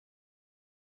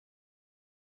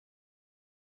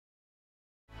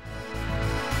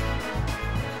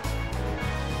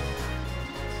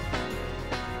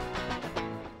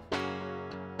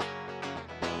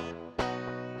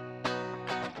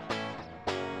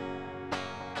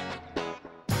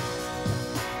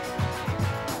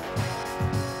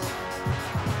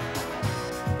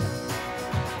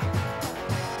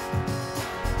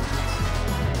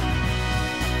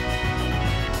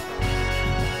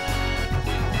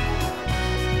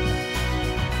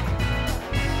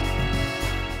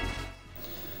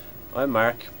I'm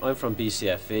Mark, I'm from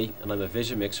BCFE and I'm a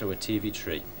vision mixer with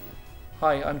TV3.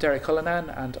 Hi, I'm Derek Cullinan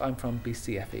and I'm from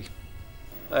BCFE.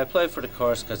 I applied for the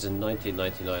course because in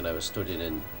 1999 I was studying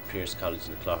in Pearse College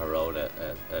in the Clogher Road,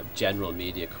 a general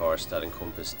media course that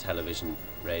encompassed television,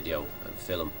 radio and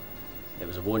film. It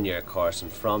was a one-year course,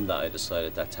 and from that I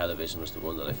decided that television was the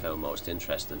one that I found most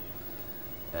interesting.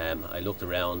 I looked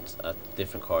around at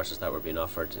different courses that were being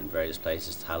offered in various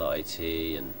places, Tala IT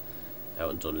and out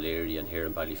in Dunleary and here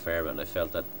in Ballyfermot, and I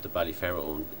felt that the Ballyfermot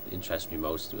one interested me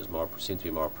most. It was seemed to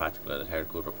be more practical, and I heard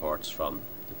good reports from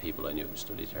the people I knew who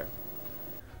studied here.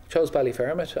 Chose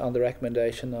Ballyfermot on the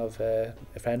recommendation of a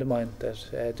friend of mine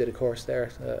that did a course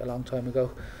there a long time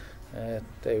ago.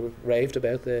 They raved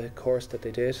about the course that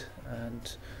they did,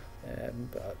 and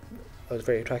I was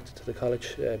very attracted to the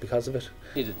college because of it.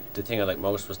 The thing I liked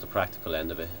most was the practical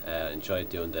end of it. I enjoyed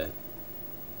doing the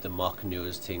mock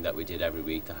news thing that we did every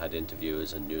week that had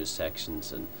interviews and news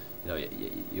sections, and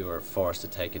you were forced to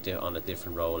take on a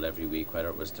different role every week, whether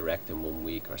it was directing one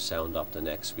week or sound up the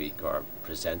next week or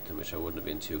presenting, which I wouldn't have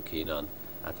been too keen on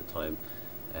at the time.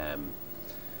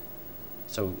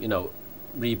 So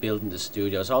rebuilding the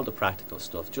studios, all the practical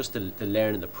stuff, just the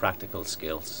learning the practical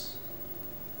skills.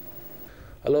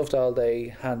 I loved all the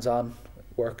hands-on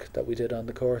work that we did on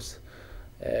the course.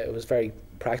 It was very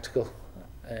practical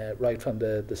right from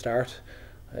the start.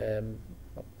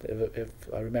 If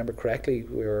I remember correctly,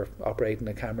 we were operating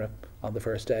a camera on the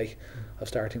first day of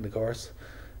starting the course.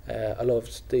 I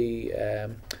loved the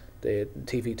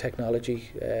TV technology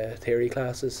theory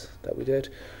classes that we did.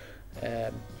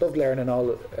 Loved learning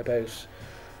all about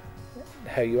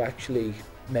how you actually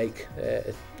make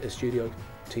a studio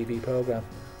TV program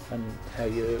and how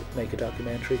you make a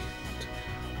documentary.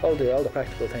 All the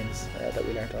practical things that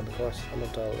we learned on the course. I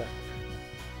loved all of that.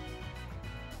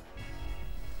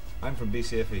 I'm from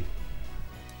BCFE.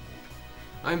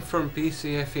 I'm from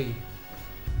BCFE.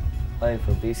 I'm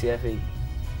from BCFE.